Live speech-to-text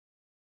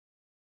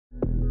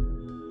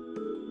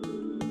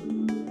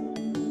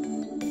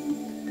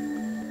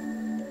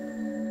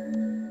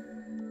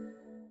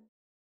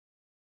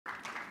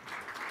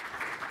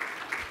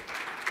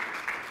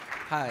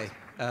Hi.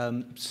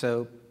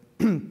 So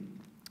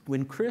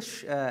when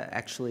Krish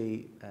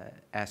actually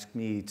asked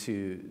me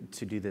to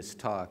do this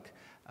talk,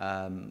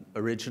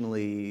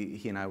 originally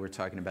he and I were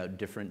talking about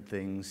different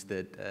things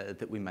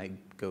that we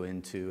might go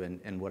into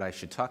and what I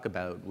should talk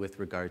about with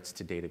regards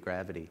to data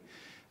gravity.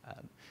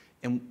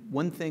 And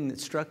one thing that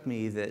struck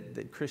me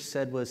that Krish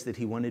said was that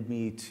he wanted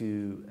me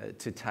to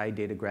tie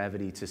data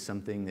gravity to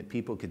something that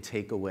people could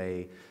take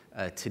away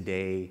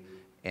today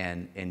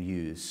and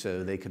use.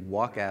 So they could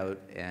walk out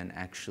and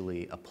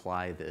actually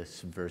apply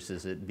this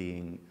versus it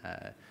being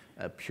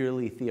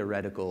purely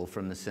theoretical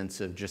from the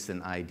sense of just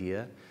an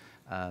idea.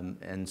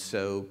 And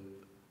so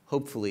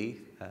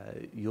hopefully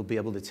you'll be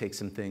able to take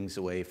some things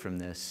away from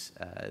this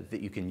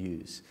that you can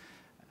use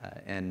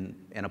and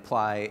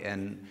apply.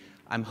 And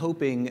I'm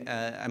hoping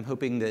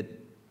that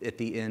at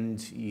the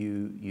end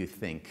you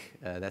think.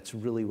 That's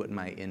really what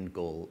my end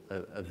goal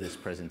of this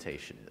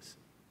presentation is.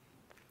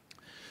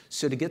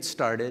 So to get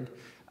started,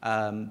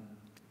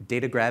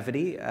 data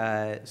gravity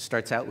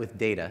starts out with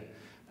data.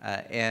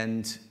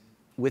 And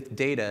with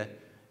data,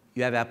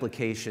 you have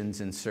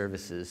applications and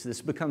services.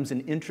 This becomes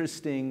an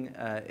interesting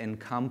and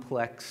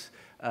complex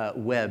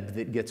web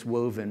that gets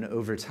woven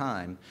over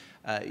time.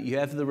 You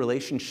have the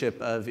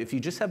relationship of, if you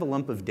just have a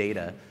lump of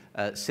data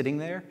sitting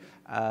there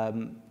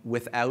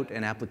without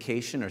an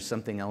application or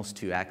something else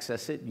to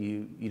access it,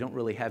 you don't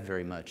really have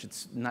very much.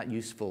 It's not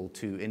useful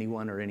to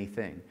anyone or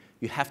anything.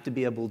 You have to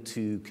be able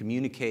to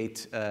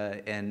communicate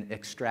and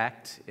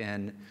extract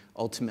and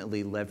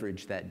ultimately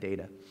leverage that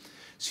data.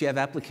 So you have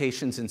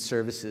applications and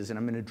services, and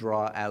I'm going to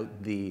draw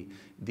out the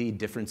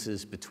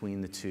differences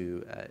between the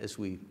two as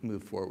we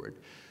move forward.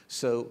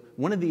 So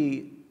one of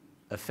the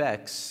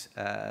effects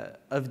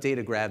of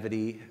data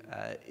gravity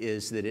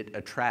is that it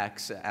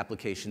attracts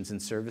applications and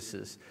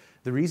services.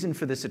 The reason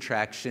for this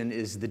attraction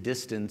is the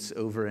distance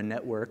over a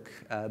network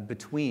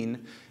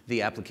between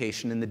the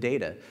application and the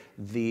data.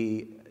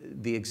 The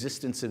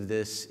existence of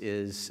this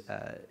is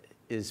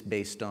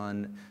based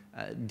on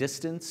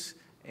distance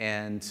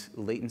and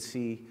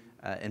latency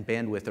and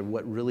bandwidth are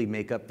what really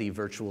make up the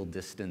virtual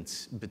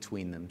distance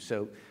between them.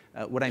 So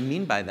what I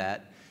mean by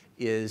that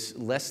is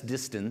less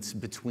distance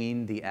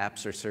between the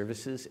apps or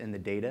services and the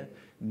data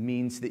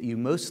means that you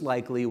most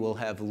likely will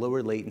have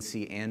lower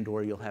latency and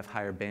or you'll have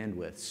higher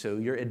bandwidth. So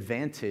you're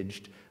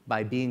advantaged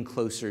by being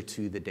closer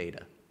to the data.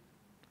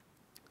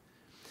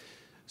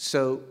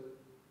 So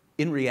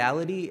in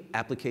reality,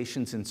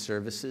 applications and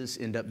services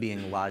end up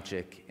being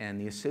logic,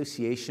 and the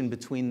association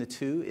between the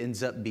two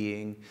ends up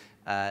being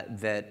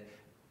that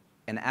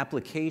an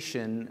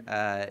application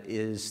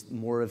is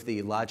more of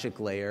the logic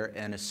layer,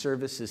 and a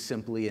service is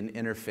simply an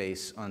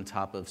interface on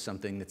top of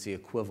something that's the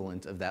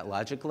equivalent of that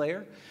logic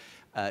layer.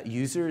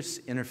 Users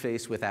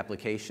interface with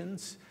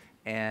applications,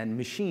 and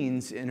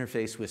machines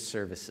interface with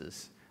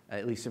services,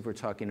 at least if we're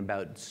talking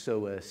about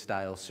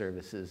SOA-style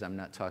services. I'm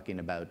not talking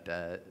about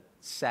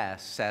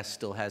SaaS. SaaS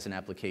still has an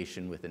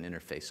application with an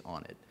interface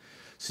on it.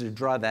 So to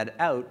draw that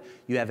out,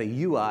 you have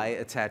a UI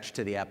attached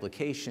to the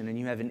application, and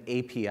you have an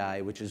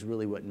API, which is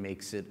really what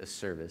makes it a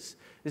service.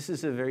 This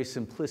is a very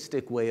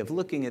simplistic way of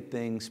looking at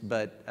things,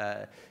 but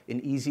an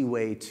easy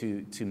way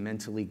to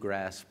mentally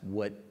grasp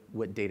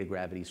what data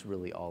gravity is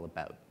really all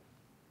about.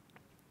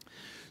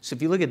 So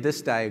if you look at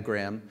this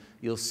diagram,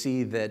 you'll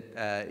see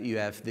that you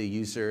have the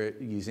user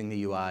using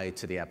the UI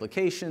to the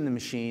application, the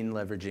machine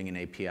leveraging an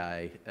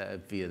API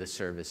via the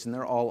service, and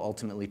they're all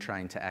ultimately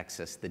trying to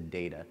access the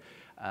data.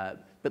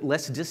 But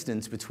less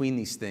distance between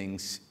these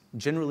things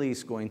generally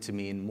is going to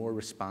mean more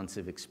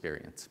responsive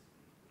experience.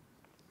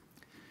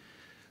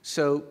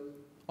 So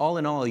all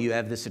in all, you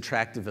have this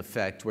attractive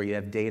effect where you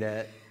have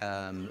data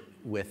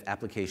with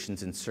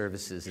applications and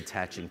services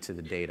attaching to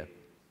the data.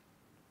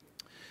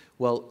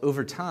 Well,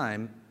 over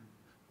time,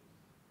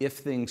 if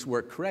things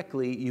work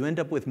correctly, you end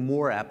up with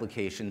more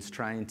applications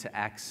trying to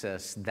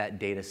access that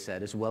data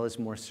set as well as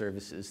more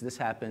services. This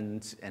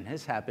happens and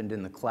has happened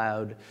in the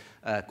cloud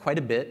quite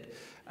a bit.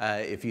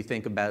 If you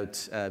think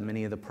about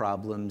many of the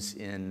problems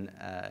in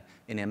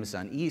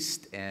Amazon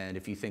East, and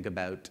if you think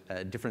about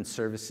different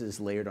services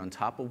layered on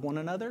top of one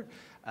another,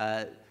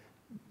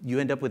 you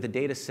end up with a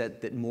data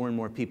set that more and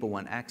more people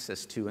want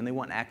access to, and they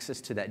want access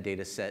to that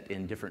data set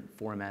in different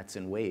formats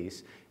and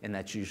ways, and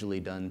that's usually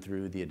done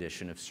through the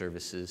addition of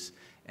services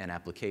and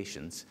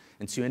applications.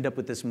 And so you end up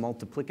with this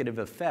multiplicative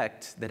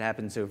effect that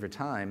happens over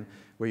time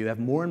where you have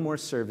more and more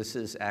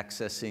services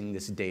accessing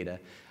this data.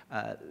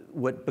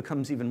 What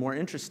becomes even more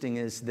interesting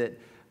is that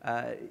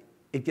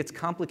it gets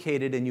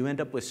complicated and you end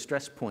up with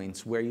stress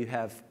points where you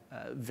have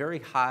very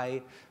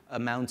high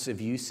amounts of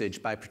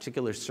usage by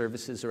particular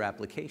services or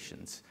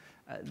applications.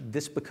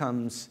 This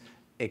becomes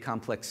a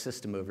complex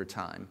system over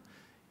time.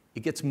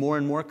 It gets more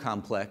and more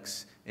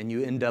complex, and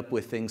you end up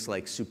with things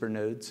like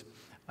supernodes.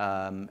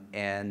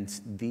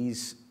 And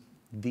these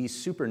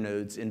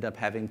supernodes end up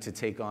having to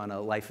take on a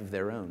life of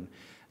their own.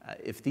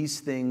 If these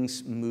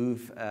things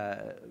move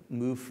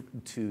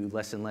to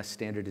less and less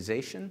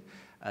standardization,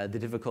 the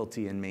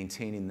difficulty in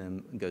maintaining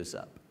them goes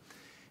up.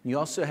 You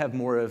also have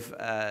more of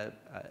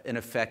an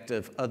effect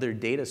of other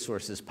data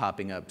sources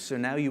popping up. So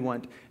now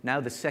now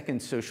the second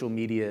social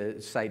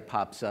media site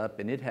pops up,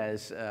 and it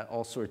has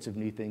all sorts of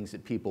new things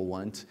that people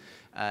want.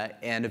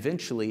 And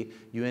eventually,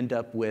 you end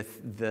up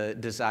with the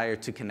desire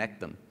to connect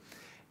them.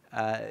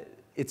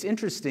 It's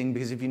interesting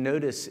because if you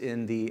notice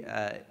in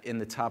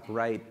the top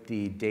right,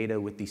 the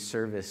data with the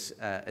service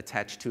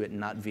attached to it,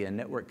 not via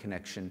network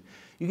connection,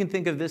 you can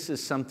think of this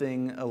as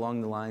something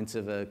along the lines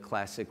of a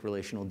classic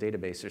relational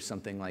database or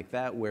something like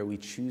that, where we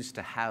choose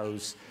to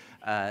house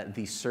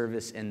the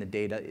service and the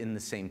data in the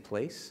same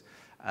place.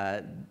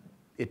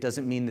 It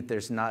doesn't mean that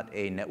there's not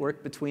a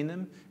network between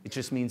them. It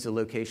just means the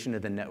location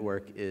of the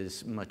network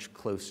is much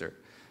closer.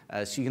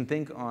 So you can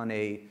think on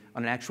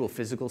an actual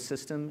physical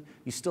system,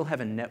 you still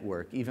have a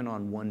network, even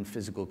on one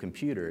physical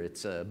computer.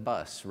 It's a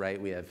bus,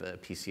 right? We have a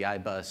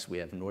PCI bus, we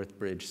have North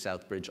Bridge,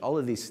 South Bridge. All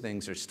of these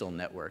things are still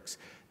networks.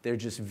 They're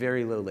just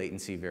very low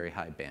latency, very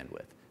high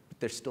bandwidth, but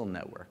they're still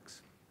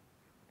networks.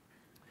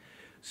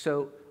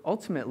 So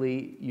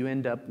ultimately, you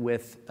end up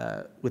with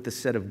a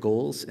set of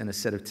goals and a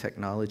set of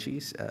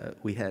technologies.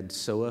 We had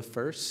SOA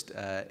first,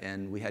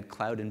 and we had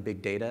cloud and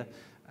big data.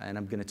 And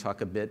I'm going to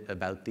talk a bit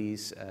about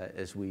these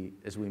as we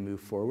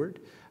move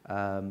forward.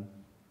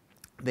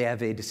 They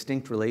have a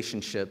distinct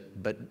relationship,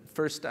 but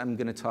first I'm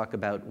going to talk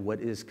about what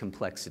is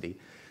complexity.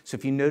 So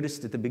if you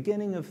noticed at the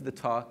beginning of the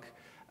talk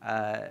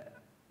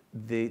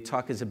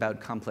is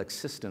about complex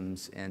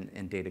systems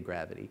and data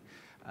gravity.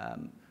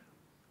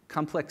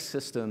 Complex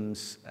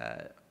systems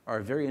are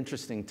a very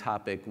interesting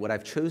topic. What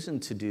I've chosen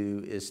to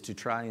do is to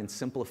try and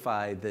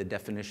simplify the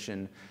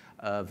definition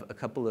of a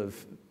couple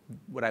of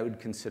what I would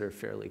consider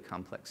fairly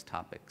complex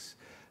topics.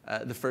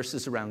 The first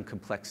is around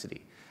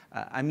complexity.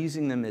 I'm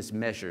using them as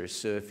measures.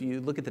 So if you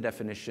look at the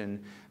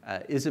definition,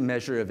 is a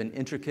measure of an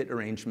intricate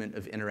arrangement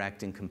of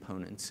interacting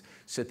components.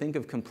 So think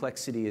of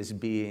complexity as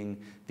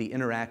being the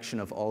interaction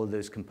of all of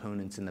those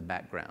components in the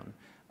background.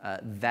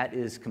 That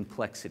is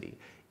complexity.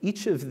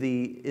 Each of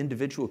the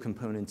individual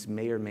components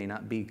may or may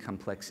not be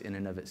complex in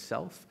and of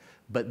itself,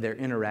 but their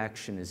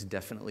interaction is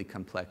definitely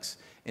complex,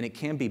 and it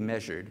can be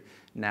measured.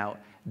 Now,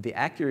 the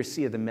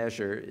accuracy of the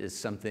measure is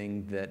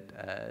something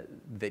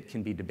that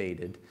can be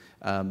debated,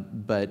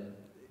 but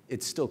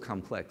it's still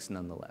complex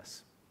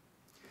nonetheless.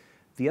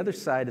 The other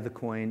side of the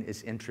coin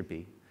is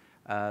entropy.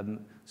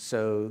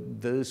 So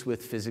those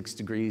with physics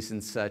degrees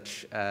and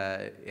such,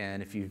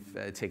 and if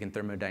you've taken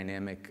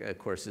thermodynamic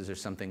courses or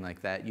something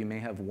like that, you may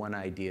have one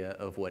idea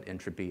of what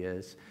entropy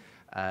is.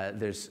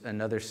 There's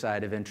another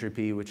side of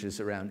entropy, which is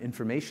around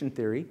information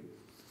theory.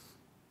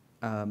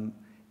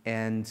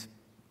 And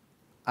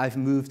I've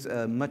moved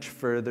much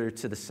further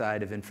to the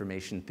side of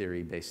information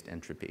theory-based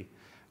entropy.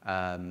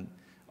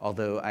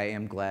 Although I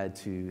am glad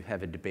to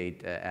have a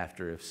debate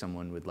after if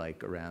someone would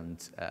like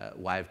around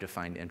why I've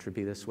defined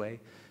entropy this way.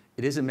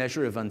 It is a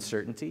measure of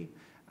uncertainty.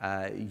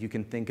 You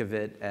can think of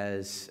it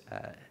as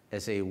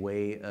a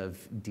way of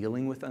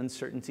dealing with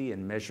uncertainty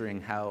and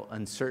measuring how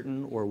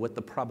uncertain or what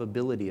the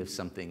probability of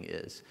something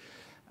is.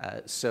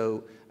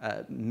 So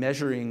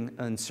measuring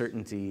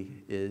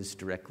uncertainty is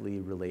directly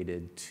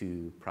related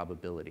to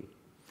probability.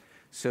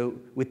 So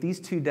with these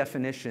two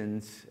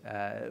definitions,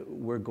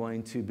 we're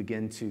going to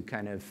begin to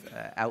kind of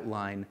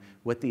outline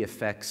what the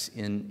effects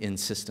in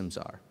systems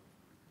are.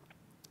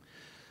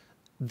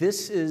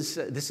 This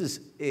is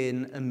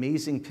an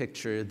amazing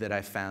picture that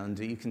I found.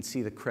 You can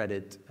see the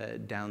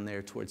credit down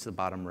there towards the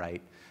bottom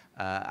right.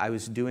 I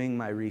was doing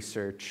my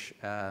research.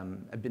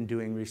 I've been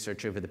doing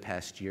research over the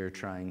past year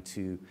trying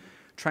to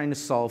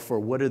solve for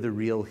what are the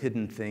real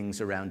hidden things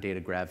around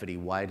data gravity.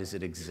 Why does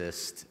it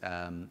exist?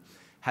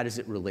 How does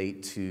it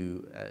relate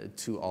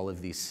to all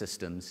of these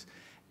systems?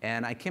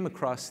 And I came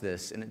across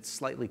this, and it's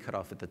slightly cut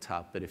off at the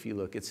top, but if you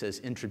look, it says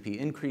entropy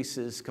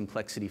increases,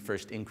 complexity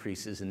first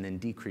increases, and then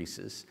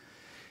decreases.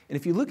 And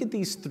if you look at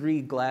these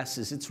three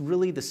glasses, it's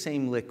really the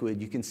same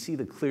liquid. You can see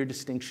the clear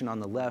distinction on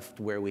the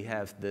left where we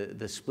have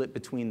the split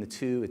between the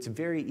two. It's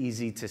very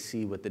easy to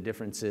see what the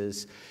difference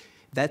is.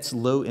 That's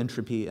low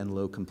entropy and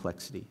low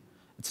complexity.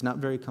 It's not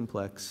very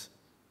complex.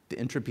 The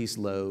entropy's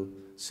low,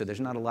 so there's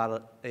not a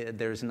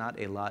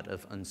lot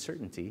of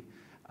uncertainty,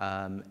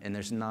 and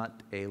there's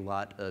not a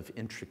lot of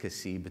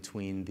intricacy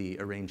between the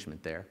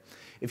arrangement there.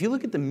 If you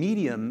look at the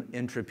medium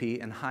entropy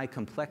and high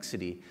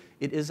complexity,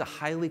 it is a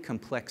highly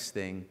complex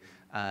thing.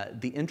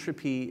 The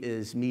entropy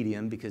is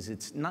medium because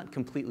it's not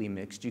completely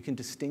mixed. You can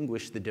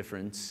distinguish the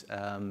difference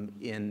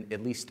in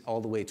at least all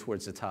the way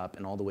towards the top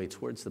and all the way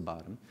towards the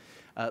bottom,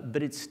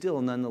 but it's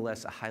still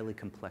nonetheless a highly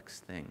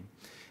complex thing.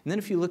 And then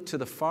if you look to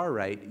the far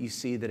right, you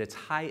see that it's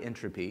high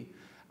entropy.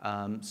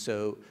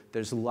 So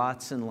there's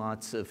lots and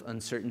lots of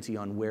uncertainty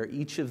on where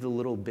each of the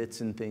little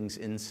bits and things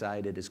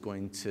inside it is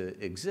going to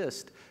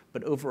exist,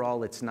 but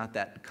overall it's not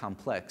that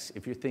complex.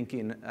 If you're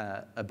thinking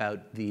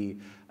about the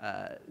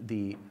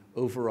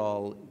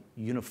overall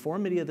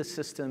uniformity of the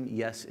system,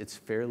 yes, it's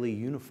fairly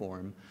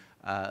uniform,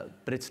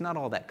 but it's not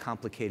all that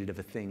complicated of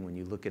a thing when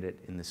you look at it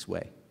in this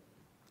way.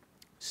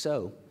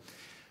 So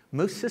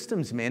most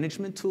systems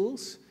management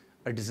tools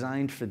are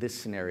designed for this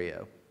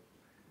scenario.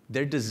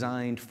 they're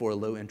designed for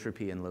low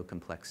entropy and low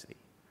complexity.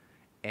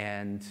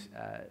 And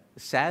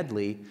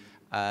sadly,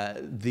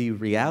 the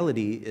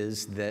reality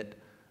is that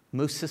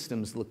most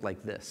systems look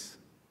like this.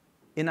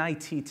 In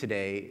IT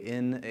today,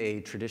 in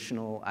a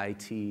traditional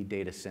IT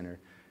data center,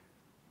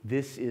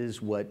 this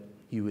is what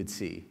you would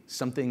see,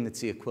 something that's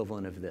the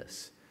equivalent of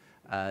this.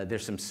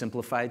 There's some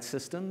simplified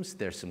systems,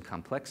 there's some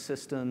complex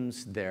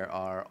systems, there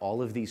are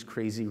all of these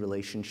crazy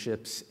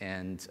relationships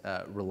and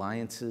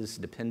reliances,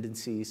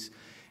 dependencies,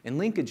 and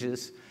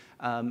linkages.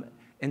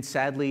 And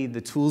sadly,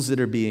 the tools that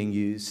are being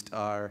used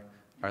are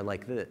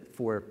like this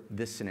for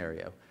this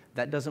scenario.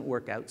 That doesn't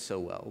work out so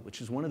well,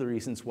 which is one of the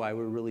reasons why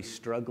we're really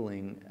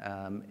struggling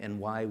and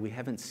why we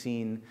haven't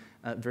seen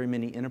very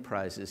many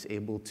enterprises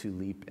able to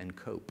leap and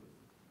cope.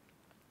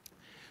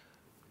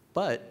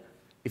 But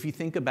if you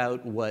think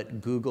about what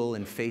Google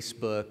and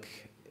Facebook,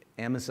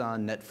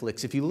 Amazon,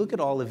 Netflix, if you look at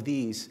all of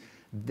these,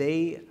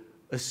 they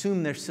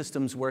assume their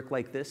systems work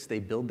like this. They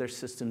build their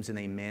systems and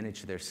they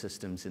manage their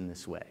systems in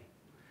this way.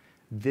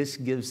 This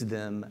gives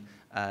them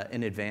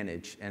an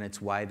advantage, and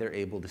it's why they're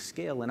able to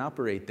scale and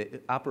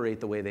operate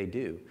the way they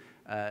do.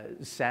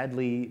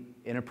 Sadly,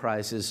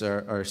 enterprises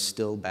are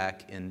still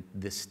back in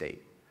this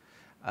state.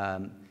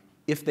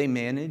 If they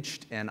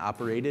managed and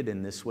operated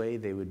in this way,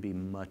 they would be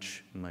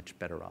much, much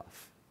better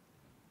off.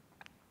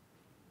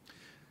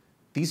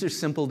 These are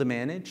simple to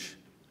manage.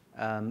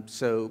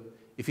 So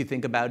if you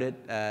think about it,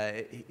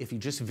 if you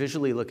just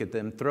visually look at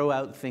them, throw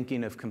out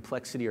thinking of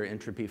complexity or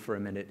entropy for a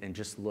minute and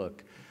just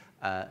look.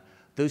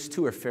 Those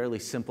two are fairly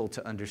simple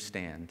to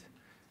understand.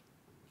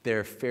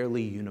 They're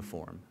fairly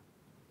uniform.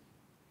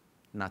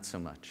 Not so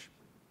much.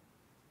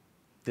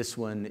 This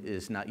one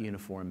is not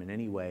uniform in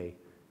any way,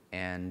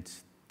 and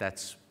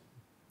that's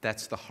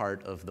the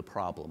heart of the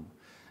problem.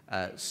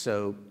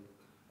 So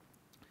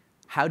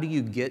how do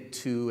you get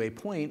to a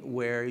point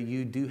where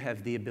you do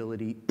have the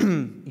ability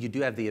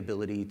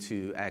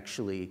to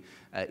actually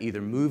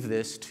either move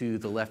this to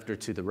the left or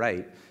to the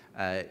right?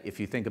 If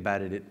you think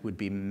about it, it would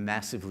be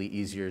massively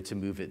easier to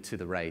move it to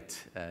the right.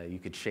 You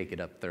could shake it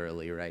up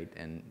thoroughly, right?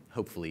 And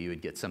hopefully you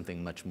would get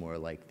something much more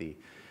like the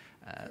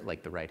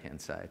right-hand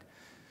side.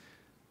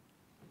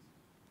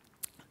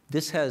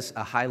 This has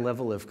a high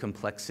level of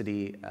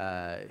complexity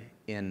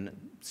in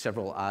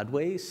several odd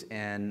ways.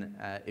 And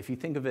if you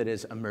think of it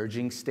as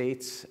emerging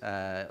states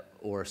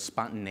or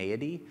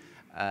spontaneity,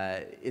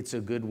 it's a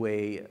good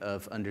way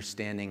of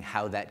understanding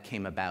how that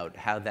came about,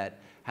 how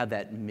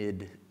that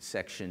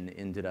mid-section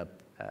ended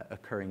up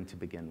occurring to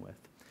begin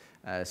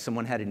with.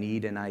 Someone had a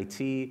need in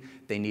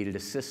IT, they needed a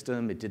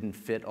system, it didn't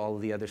fit all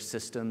of the other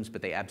systems,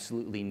 but they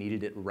absolutely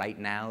needed it right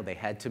now, they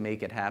had to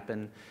make it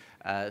happen.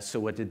 So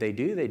what did they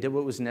do? They did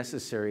what was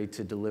necessary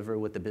to deliver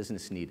what the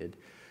business needed.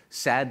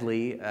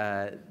 Sadly,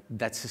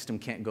 that system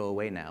can't go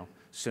away now.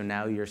 So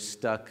now you're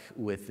stuck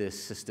with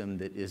this system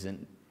that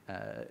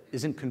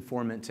isn't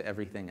conformant to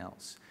everything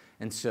else.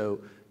 And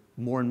so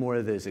more and more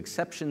of those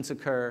exceptions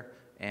occur,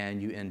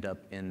 and you end up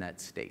in that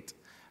state.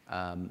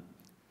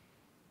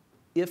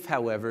 If,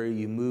 however,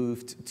 you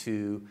moved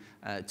to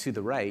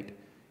the right,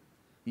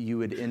 you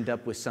would end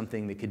up with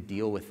something that could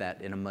deal with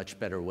that in a much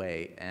better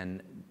way.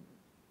 And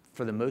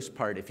for the most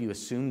part, if you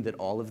assumed that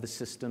all of the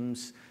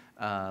systems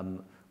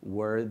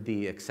were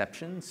the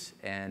exceptions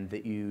and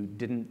that you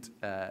didn't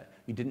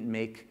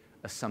make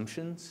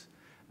assumptions,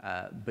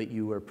 but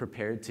you were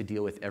prepared to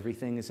deal with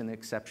everything as an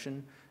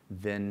exception,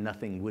 then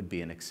nothing would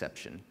be an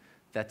exception.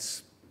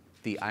 That's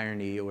the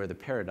irony or the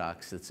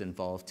paradox that's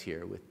involved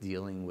here with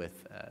dealing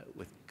with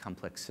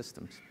complex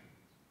systems,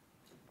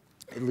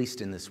 at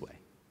least in this way.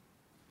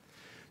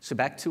 So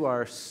back to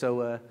our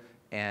SOA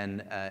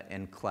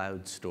and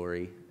cloud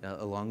story,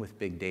 along with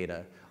big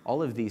data.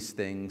 All of these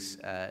things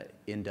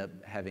end up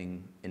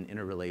having an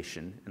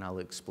interrelation, and I'll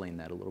explain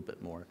that a little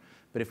bit more.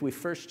 But if we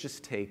first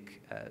just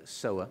take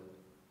SOA,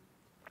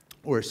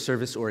 or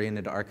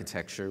service-oriented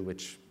architecture,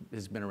 which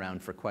has been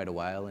around for quite a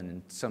while,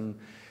 and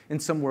in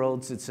some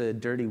worlds it's a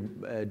dirty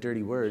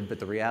word, but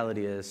the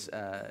reality is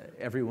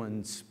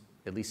everyone's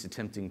at least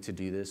attempting to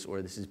do this,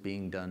 or this is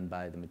being done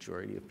by the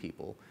majority of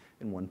people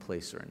in one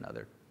place or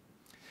another.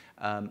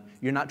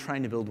 You're not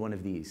trying to build one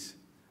of these.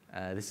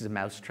 This is a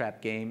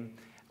mousetrap game.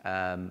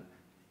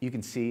 You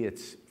can see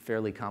it's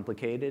fairly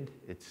complicated.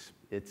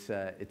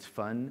 It's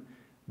fun,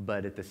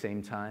 but at the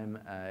same time,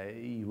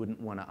 you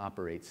wouldn't want to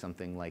operate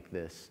something like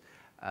this.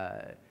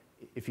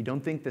 If you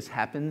don't think this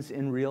happens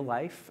in real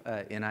life,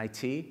 in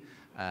IT,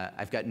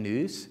 I've got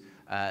news.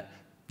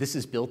 This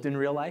is built in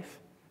real life.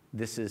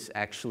 This is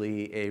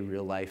actually a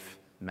real-life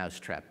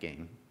mousetrap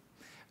game.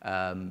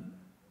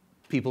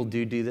 People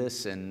do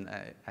this, and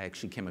I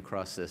actually came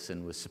across this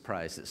and was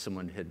surprised that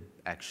someone had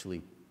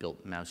actually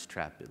built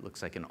mousetrap. It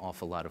looks like an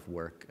awful lot of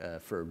work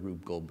for a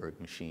Rube Goldberg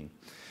machine.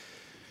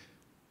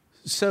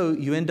 So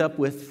you end up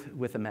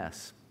with a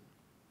mess.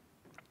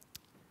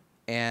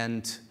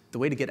 And the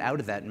way to get out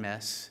of that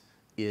mess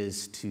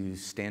is to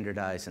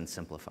standardize and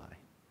simplify.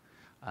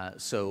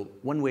 So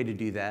one way to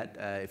do that,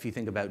 if you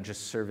think about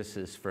just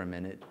services for a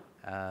minute,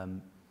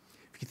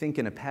 if you think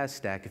in a PaaS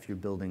stack, if you're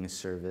building a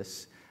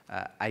service,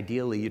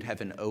 Ideally, you'd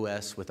have an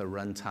OS with a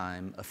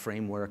runtime, a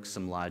framework,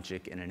 some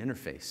logic, and an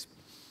interface.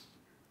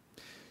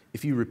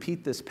 If you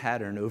repeat this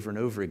pattern over and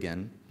over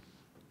again,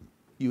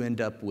 you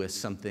end up with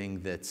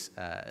something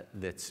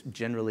that's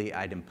generally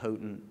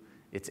idempotent,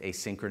 it's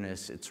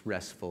asynchronous, it's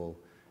restful,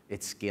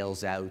 it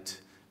scales out,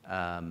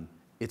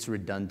 it's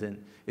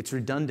redundant. It's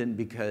redundant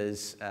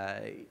because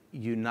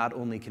you not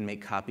only can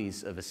make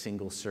copies of a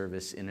single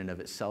service in and of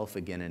itself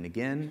again and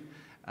again,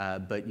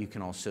 but you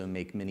can also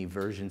make many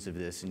versions of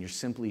this, and you're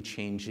simply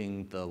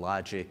changing the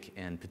logic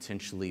and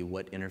potentially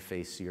what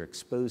interface you're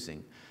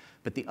exposing.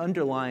 But the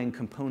underlying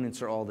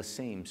components are all the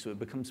same, so it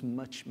becomes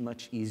much,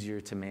 much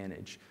easier to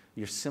manage.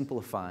 You're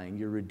simplifying,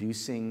 you're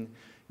reducing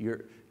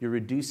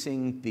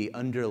the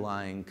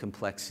underlying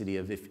complexity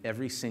of if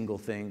every single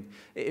thing,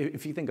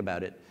 if you think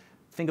about it,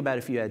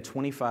 if you had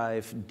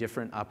 25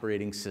 different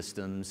operating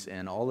systems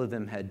and all of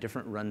them had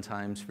different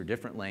runtimes for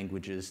different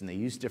languages and they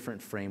used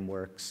different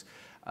frameworks,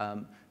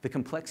 the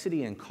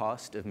complexity and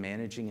cost of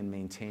managing and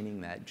maintaining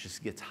that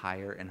just gets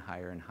higher and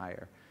higher and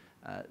higher.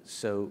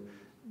 So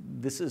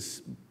this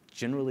is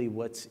generally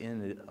what's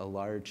in a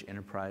large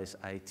enterprise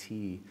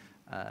IT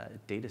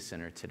data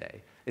center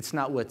today. It's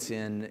not what's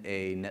in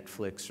a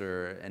Netflix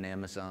or an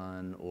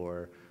Amazon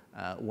or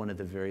one of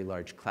the very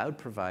large cloud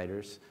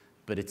providers,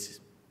 but it's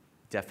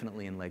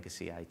definitely in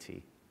legacy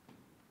IT.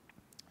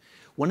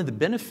 One of the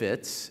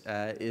benefits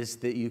is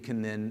that you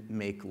can then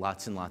make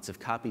lots and lots of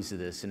copies of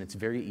this, and it's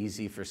very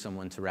easy for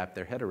someone to wrap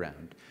their head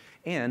around.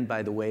 And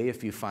by the way,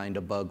 if you find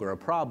a bug or a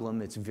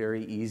problem, it's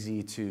very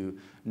easy to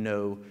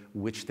know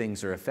which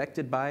things are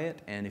affected by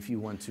it, and if you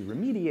want to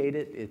remediate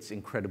it, it's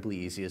incredibly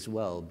easy as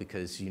well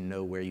because you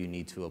know where you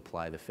need to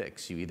apply the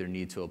fix. You either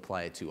need to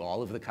apply it to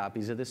all of the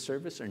copies of this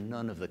service or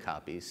none of the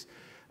copies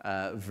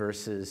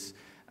versus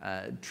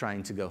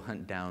trying to go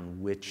hunt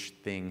down which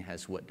thing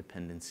has what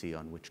dependency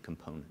on which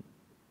component.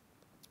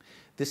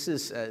 This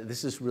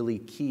is really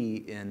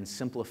key in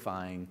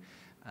simplifying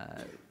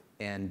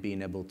and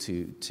being able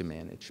to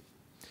manage.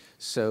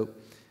 So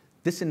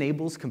this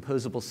enables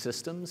composable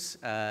systems.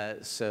 A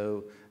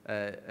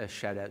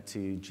shout out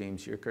to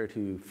James Urquhart,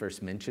 who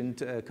first mentioned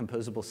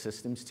composable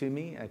systems to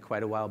me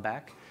quite a while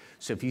back.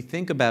 So if you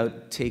think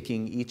about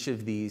taking each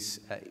of these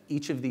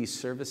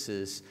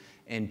services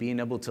and being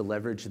able to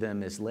leverage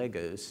them as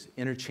Legos,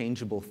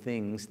 interchangeable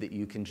things that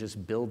you can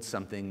just build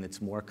something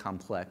that's more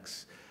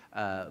complex,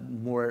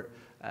 more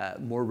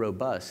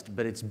robust,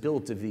 but it's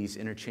built of these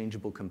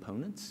interchangeable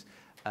components.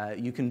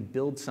 You can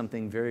build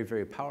something very,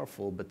 very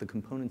powerful, but the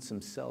components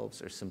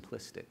themselves are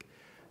simplistic.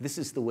 This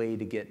is the way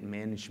to get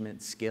management,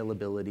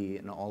 scalability,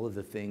 and all of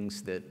the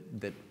things that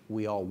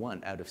we all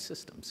want out of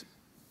systems.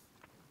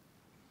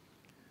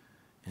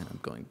 And I'm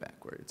going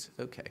backwards.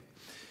 Okay.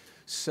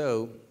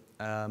 So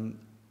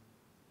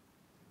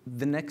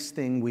the next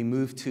thing we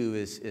move to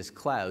is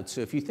cloud. So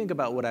if you think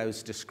about what I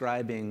was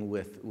describing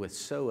with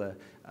SOA,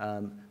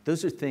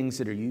 those are things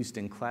that are used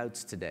in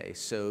clouds today.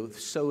 So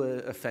SOA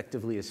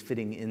effectively is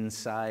fitting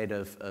inside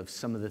of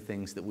some of the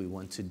things that we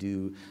want to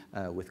do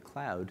with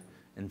cloud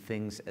and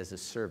things as a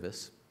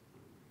service.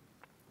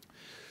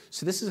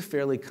 So this is a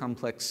fairly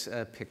complex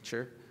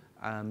picture.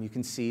 You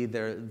can see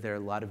there are a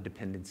lot of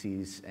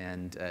dependencies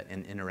and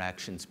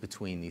interactions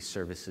between these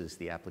services,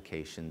 the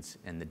applications,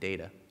 and the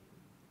data.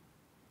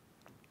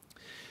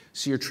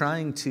 So you're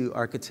trying to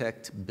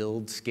architect,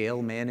 build,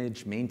 scale,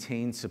 manage,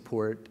 maintain,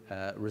 support,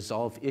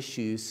 resolve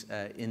issues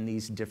in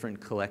these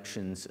different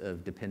collections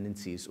of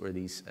dependencies or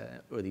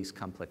these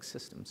complex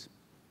systems.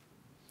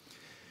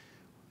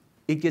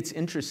 It gets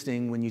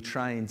interesting when you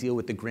try and deal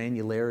with the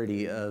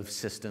granularity of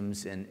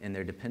systems and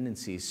their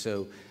dependencies.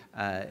 So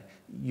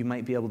you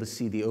might be able to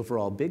see the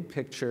overall big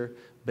picture,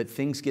 but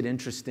things get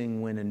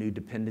interesting when a new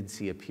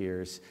dependency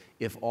appears.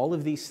 If all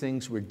of these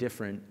things were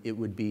different, it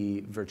would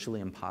be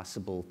virtually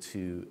impossible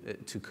to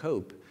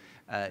cope.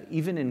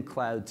 Even in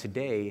cloud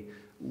today,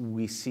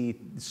 we see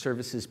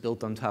services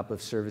built on top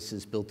of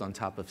services built on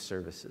top of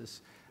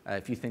services.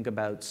 If you think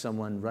about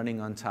someone running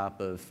on top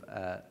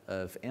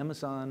of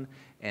Amazon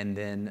and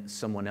then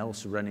someone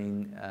else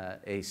running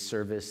a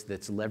service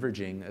that's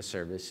leveraging a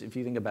service, if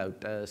you think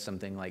about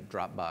something like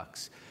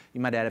Dropbox, you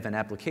might have an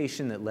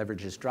application that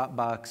leverages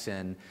Dropbox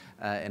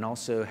and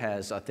also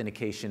has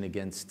authentication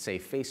against, say,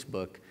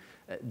 Facebook.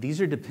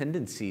 These are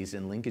dependencies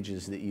and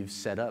linkages that you've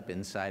set up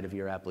inside of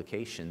your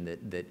application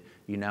that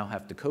you now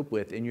have to cope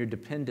with, and you're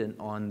dependent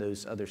on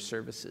those other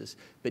services.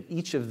 But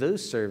each of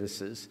those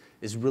services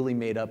is really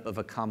made up of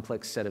a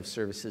complex set of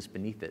services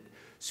beneath it.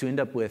 So you end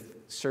up with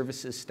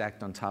services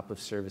stacked on top of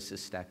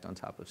services stacked on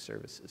top of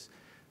services.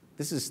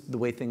 This is the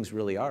way things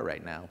really are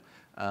right now.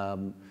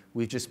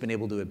 We've just been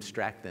able to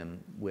abstract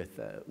them with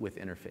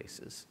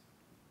interfaces.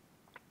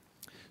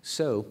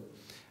 So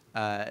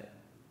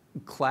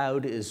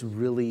cloud is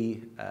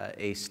really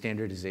a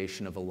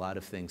standardization of a lot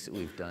of things that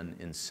we've done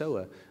in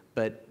SOA,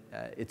 but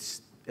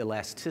its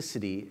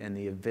elasticity and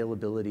the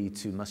availability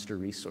to muster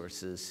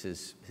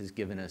resources has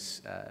given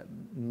us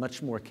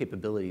much more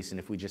capabilities than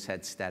if we just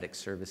had static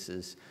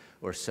services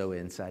or SOA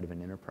inside of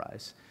an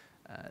enterprise.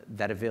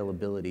 that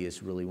availability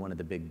is really one of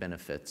the big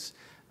benefits.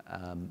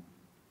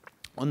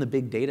 On the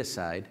big data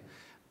side,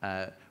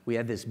 we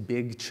had this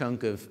big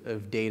chunk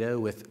of data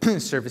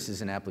with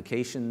services and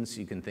applications.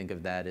 You can think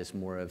of that as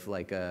more of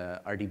like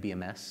a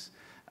RDBMS,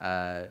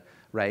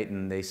 right?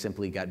 And they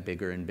simply got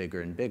bigger and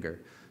bigger and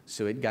bigger.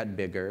 So it got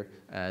bigger,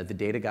 the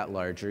data got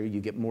larger, you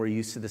get more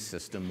use of the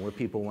system, more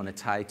people want to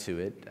tie to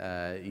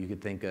it. You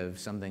could think of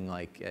something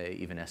like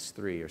even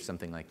S3 or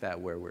something like that,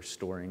 where we're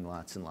storing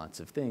lots and lots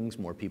of things,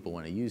 more people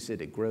want to use it,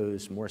 it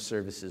grows, more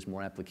services,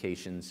 more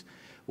applications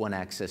want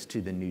access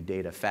to the new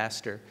data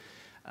faster,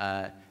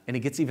 and it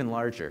gets even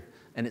larger.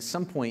 And at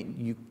some point,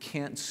 you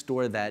can't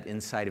store that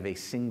inside of a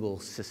single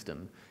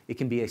system. It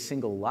can be a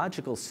single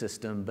logical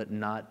system, but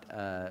not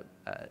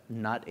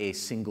a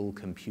single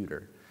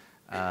computer.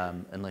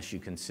 Unless you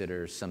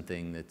consider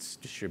something that's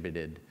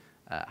distributed,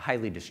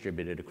 highly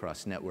distributed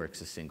across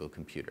networks, a single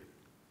computer.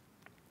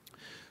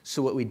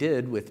 So what we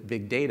did with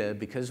big data,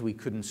 because we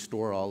couldn't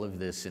store all of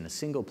this in a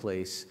single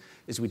place,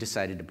 is we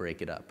decided to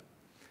break it up.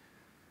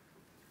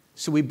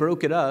 So we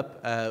broke it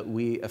up.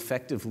 We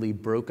effectively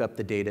broke up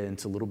the data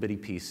into little bitty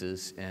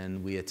pieces,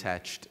 and we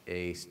attached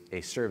a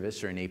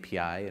service or an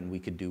API, and we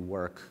could do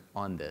work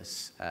on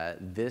this.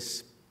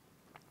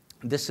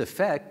 This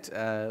effect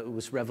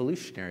was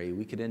revolutionary.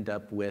 We could end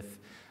up with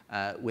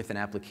an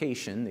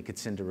application that could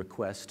send a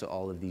request to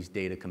all of these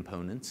data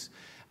components,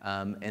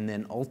 and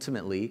then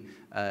ultimately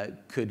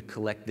could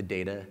collect the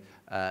data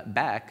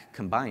back,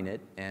 combine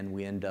it, and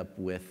we end up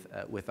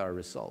with our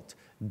result.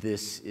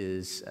 This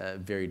is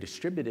very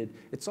distributed.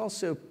 It's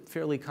also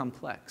fairly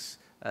complex.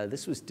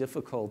 This was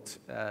difficult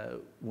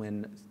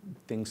when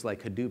things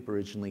like Hadoop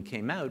originally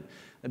came out.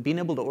 Being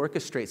able to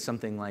orchestrate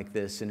something like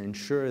this and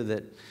ensure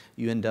that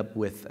you end up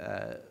with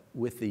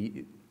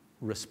the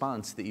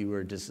response that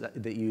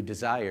you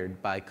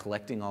desired by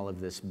collecting all of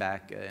this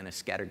back in a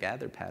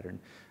scatter-gather pattern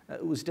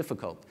was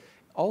difficult.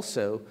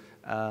 Also,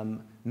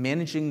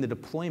 managing the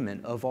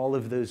deployment of all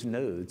of those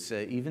nodes,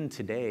 even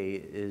today,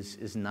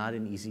 is not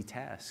an easy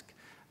task.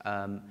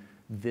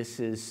 This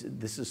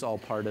is all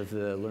part of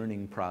the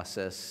learning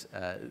process,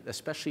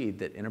 especially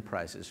that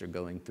enterprises are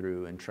going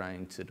through and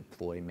trying to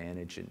deploy,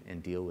 manage,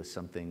 and deal with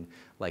something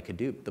like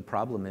Hadoop. The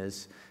problem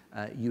is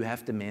you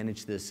have to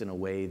manage this in a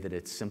way that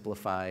it's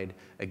simplified,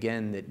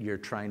 again, that you're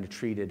trying to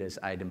treat it as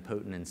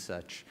idempotent and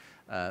such,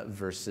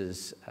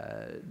 versus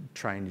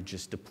trying to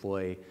just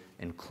deploy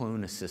and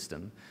clone a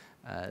system.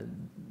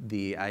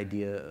 The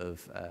idea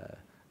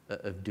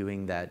of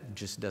doing that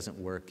just doesn't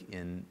work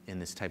in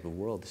this type of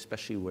world,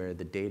 especially where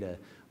the data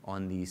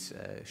on these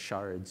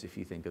shards, if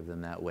you think of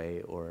them that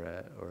way,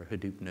 or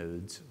Hadoop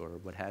nodes or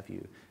what have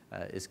you,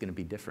 is going to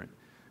be different.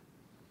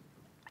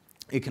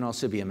 It can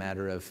also be a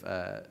matter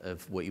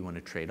of what you want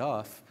to trade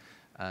off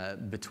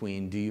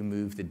between, do you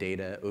move the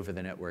data over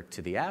the network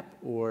to the app,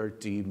 or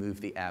do you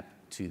move the app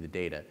to the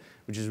data,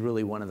 which is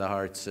really one of the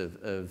hearts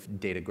of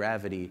data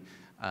gravity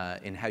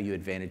in how you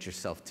advantage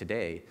yourself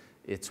today.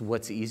 It's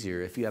what's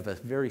easier. If you have a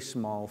very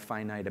small,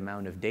 finite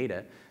amount of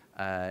data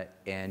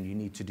and you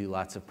need to do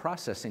lots of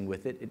processing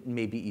with it, it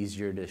may be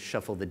easier to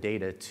shuffle the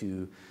data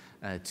to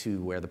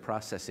where the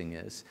processing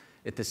is.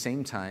 At the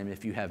same time,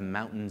 if you have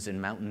mountains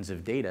and mountains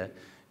of data,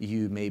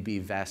 you may be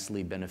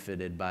vastly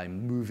benefited by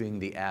moving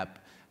the app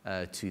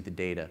to the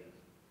data.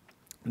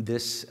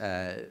 This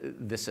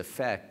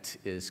effect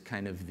is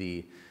kind of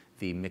the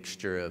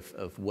mixture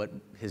of what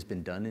has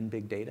been done in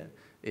big data.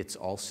 It's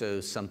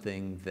also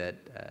something that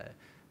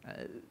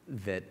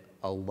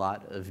a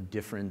lot of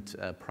different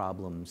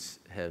problems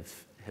have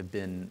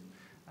been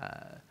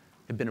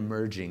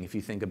emerging. If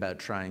you think about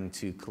trying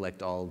to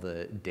collect all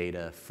the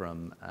data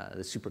from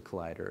the super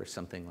collider or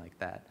something like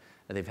that,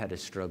 they've had to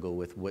struggle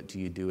with what do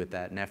you do with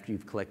that. And after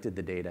you've collected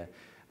the data,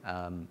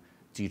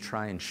 do you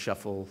try and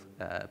shuffle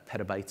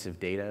petabytes of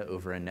data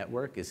over a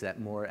network? Is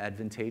that more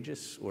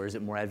advantageous? Or is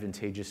it more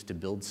advantageous to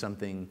build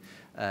something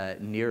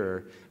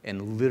nearer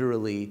and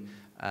literally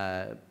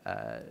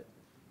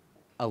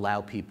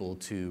allow people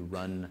to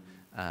run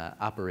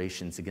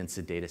operations against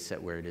the data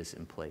set where it is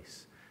in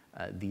place?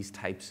 These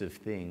types of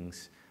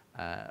things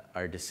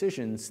are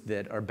decisions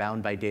that are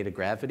bound by data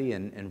gravity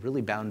and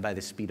really bound by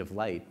the speed of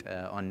light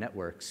on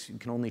networks. You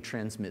can only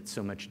transmit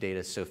so much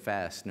data so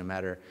fast, no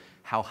matter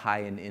how high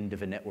an end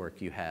of a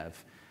network you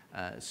have.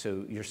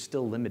 So you're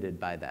still limited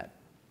by that.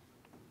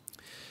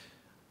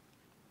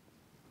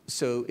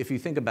 So if you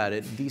think about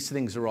it, these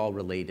things are all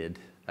related,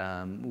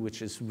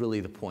 which is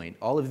really the point.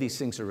 All of these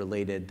things are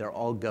related. They're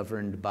all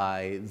governed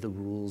by the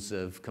rules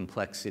of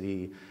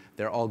complexity.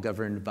 They're all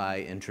governed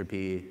by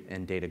entropy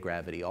and data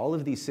gravity. All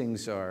of these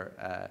things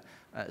are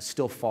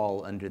still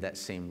fall under that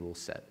same rule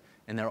set.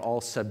 And they're all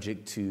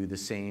subject to the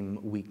same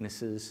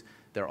weaknesses.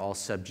 They're all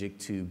subject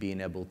to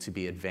being able to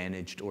be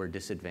advantaged or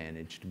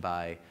disadvantaged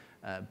by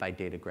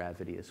data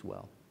gravity as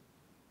well.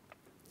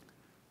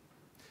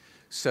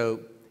 So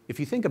if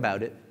you think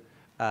about it,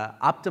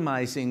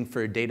 optimizing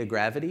for data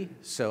gravity,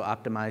 so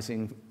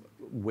optimizing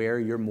where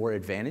you're more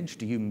advantaged.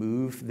 Do you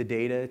move the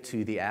data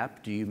to the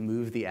app? Do you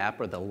move the app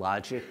or the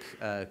logic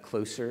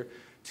closer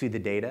to the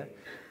data?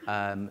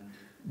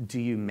 Do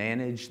you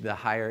manage the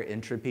higher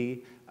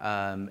entropy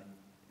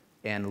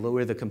and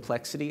lower the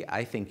complexity?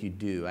 I think you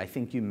do. I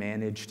think you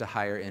manage the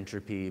higher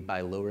entropy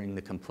by lowering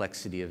the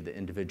complexity of the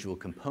individual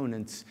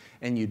components,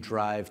 and you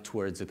drive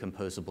towards a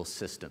composable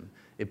system.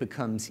 It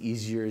becomes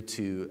easier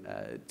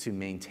to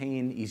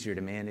maintain, easier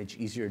to manage,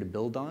 easier to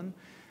build on.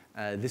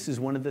 This is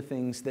one of the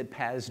things that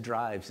PaaS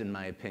drives, in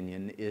my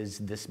opinion, is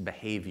this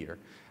behavior.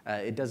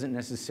 It doesn't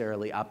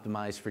necessarily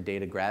optimize for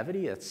data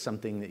gravity. That's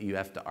something that you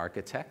have to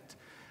architect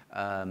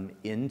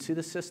into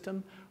the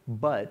system,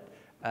 but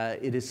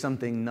it is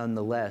something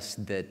nonetheless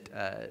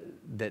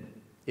that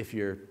if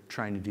you're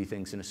trying to do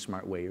things in a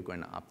smart way, you're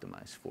going to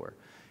optimize for.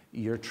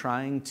 You're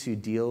trying to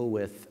deal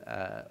with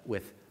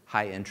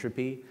high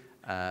entropy,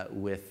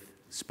 with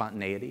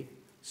spontaneity.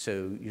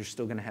 So you're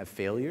still going to have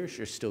failures.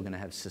 You're still going to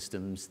have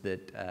systems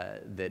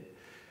that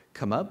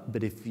come up.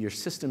 But if your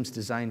system's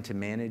designed to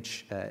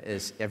manage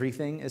as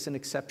everything as an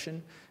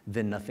exception,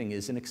 then nothing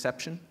is an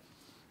exception.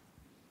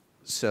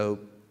 So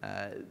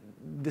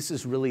this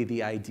is really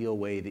the ideal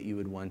way that you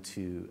would want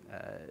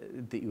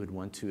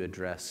to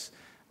address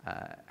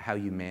how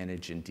you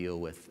manage and deal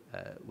with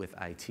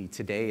IT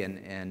today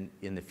and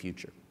in the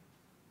future.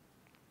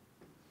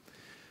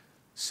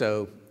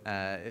 So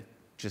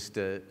just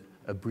a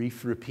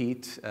brief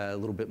repeat, a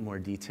little bit more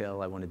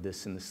detail. I wanted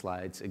this in the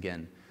slides.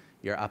 Again,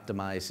 you're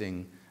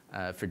optimizing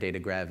for data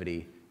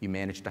gravity. You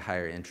manage the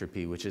higher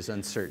entropy, which is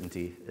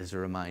uncertainty, as a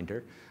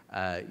reminder,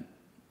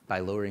 by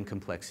lowering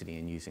complexity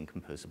and using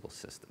composable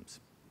systems.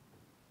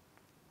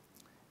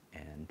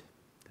 And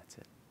that's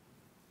it.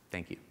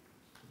 Thank you.